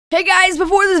Hey guys,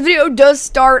 before this video does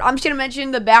start, I'm just going to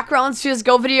mention the background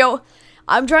CSGO video.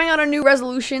 I'm trying out a new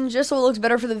resolution just so it looks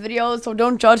better for the video, so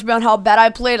don't judge me on how bad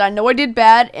I played. I know I did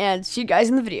bad, and see you guys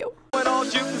in the video. Went all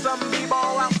shooting some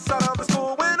b-ball outside of the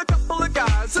school when a couple of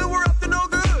guys who were up to no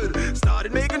good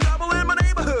started making trouble in my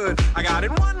neighborhood. I got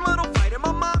in one little fight and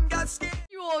my mom got scared.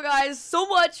 Thank you all guys so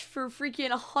much for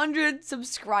freaking 100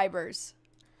 subscribers.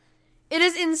 It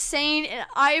is insane, and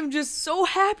I am just so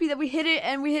happy that we hit it,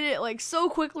 and we hit it like so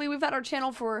quickly. We've had our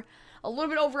channel for a little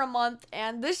bit over a month,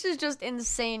 and this is just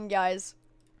insane, guys.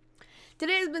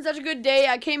 Today has been such a good day.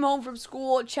 I came home from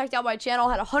school, checked out my channel,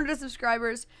 had 100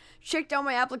 subscribers, checked out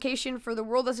my application for the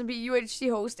World SMP UHC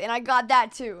host, and I got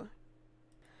that too.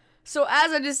 So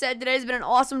as I just said, today's been an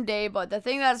awesome day, but the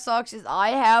thing that sucks is I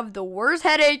have the worst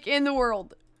headache in the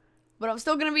world. But I'm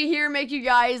still going to be here and make you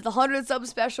guys the 100 sub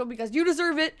special because you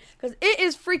deserve it, because it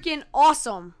is freaking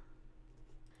awesome.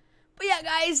 But yeah,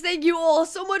 guys, thank you all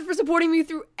so much for supporting me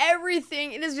through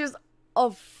everything. It is just a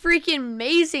freaking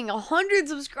amazing 100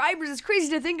 subscribers. It's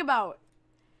crazy to think about.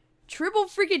 Triple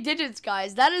freaking digits,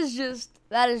 guys. That is just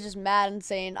mad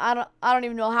insane. I don't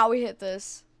even know how we hit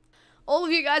this. All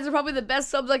of you guys are probably the best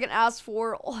subs I can ask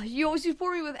for. Oh, you always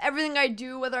support me with everything I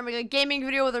do, whether I make a gaming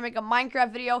video, whether I make a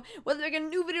Minecraft video, whether I make a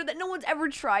new video that no one's ever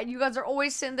tried. You guys are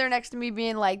always sitting there next to me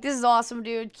being like, this is awesome,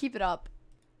 dude. Keep it up.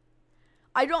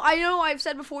 I know I've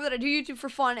said before that I do YouTube for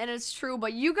fun, and it's true,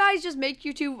 but you guys just make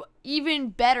YouTube even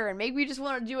better and make me just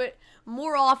want to do it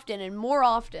more often and more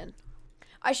often.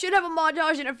 I should have a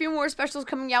montage and a few more specials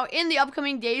coming out in the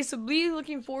upcoming days, so be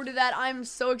looking forward to that. I'm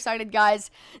so excited,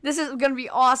 guys. This is going to be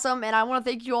awesome, and I want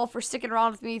to thank you all for sticking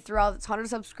around with me throughout this 100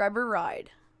 subscriber ride.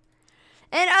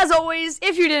 And as always,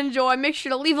 if you did enjoy, make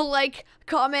sure to leave a like,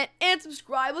 comment, and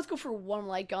subscribe. Let's go for one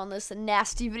like on this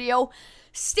nasty video.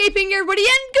 Stay pink, everybody,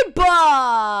 and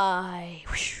goodbye!